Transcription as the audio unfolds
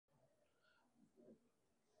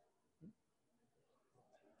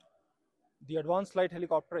The Advanced Light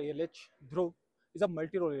Helicopter ALH Dhruv is a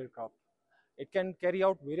multi-role aircraft. It can carry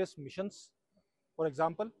out various missions, for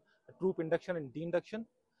example, troop induction and de-induction,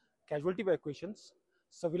 casualty evacuations,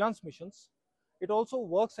 surveillance missions. It also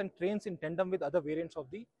works and trains in tandem with other variants of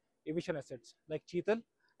the aviation assets like Cheetal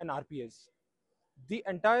and RPAS. The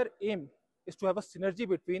entire aim is to have a synergy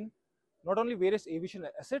between not only various aviation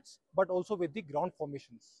assets but also with the ground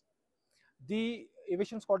formations. The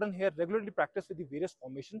aviation squadron here regularly practice with the various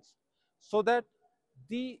formations so that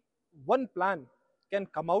the one plan can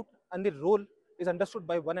come out and the role is understood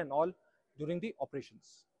by one and all during the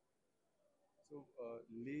operations. So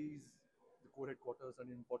Leh is the core headquarters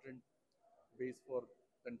and important base for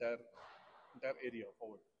the entire area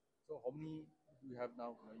forward. So how many do you have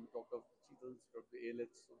now? You talked of Cheetals, you talked of the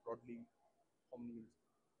ALH, so broadly, how many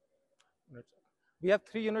units? We have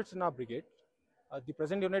 3 units in our brigade. The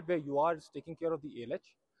present unit where you are is taking care of the ALH.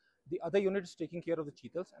 The other unit is taking care of the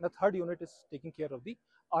Cheetals, and the third unit is taking care of the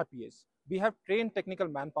RPAs. We have trained technical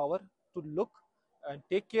manpower to look and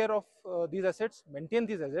take care of these assets, maintain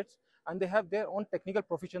these assets, and they have their own technical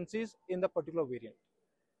proficiencies in the particular variant.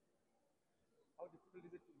 How difficult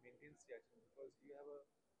is it to maintain Siachen? Because you have a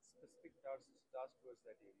specific task towards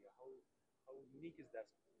that area. How unique is that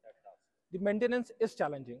task? The maintenance is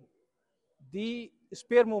challenging. The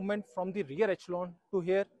spare movement from the rear echelon to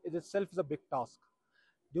here is itself is a big task.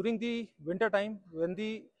 During the winter time, when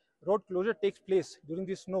the road closure takes place during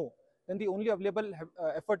the snow, then the only available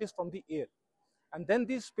effort is from the air. And then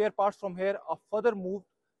these spare parts from here are further moved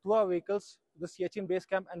to our vehicles, the Siachen base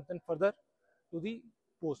camp, and then further to the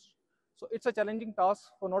post. So it's a challenging task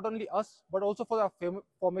for not only us, but also for our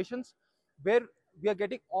formations, where we are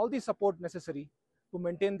getting all the support necessary to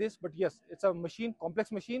maintain this. But yes, it's a machine,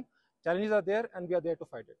 complex machine. Challenges are there, and we are there to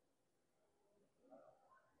fight it.